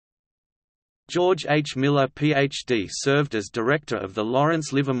George H. Miller Ph.D. served as director of the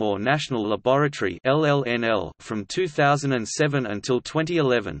Lawrence Livermore National Laboratory from 2007 until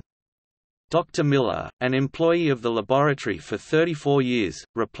 2011. Dr. Miller, an employee of the laboratory for 34 years,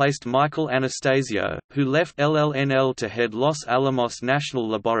 replaced Michael Anastasio, who left LLNL to head Los Alamos National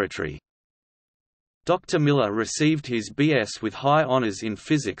Laboratory. Dr. Miller received his B.S. with high honors in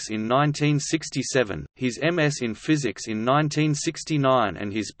physics in 1967, his M.S. in physics in 1969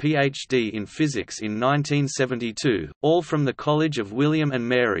 and his Ph.D. in physics in 1972, all from the College of William and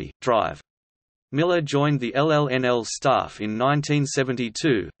Mary, Drive. Miller joined the LLNL staff in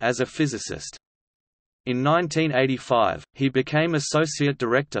 1972, as a physicist. In 1985, he became Associate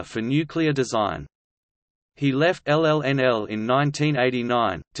Director for Nuclear Design. He left LLNL in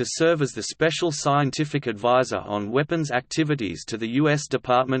 1989, to serve as the Special Scientific Advisor on Weapons Activities to the U.S.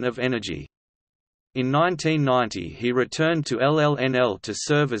 Department of Energy. In 1990 he returned to LLNL to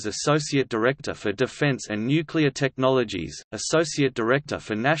serve as Associate Director for Defense and Nuclear Technologies, Associate Director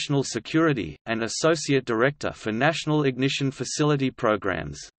for National Security, and Associate Director for National Ignition Facility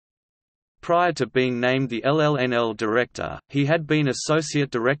Programs. Prior to being named the LLNL Director, he had been Associate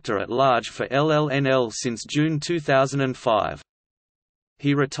Director at Large for LLNL since June 2005.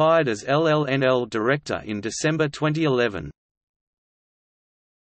 He retired as LLNL Director in December 2011.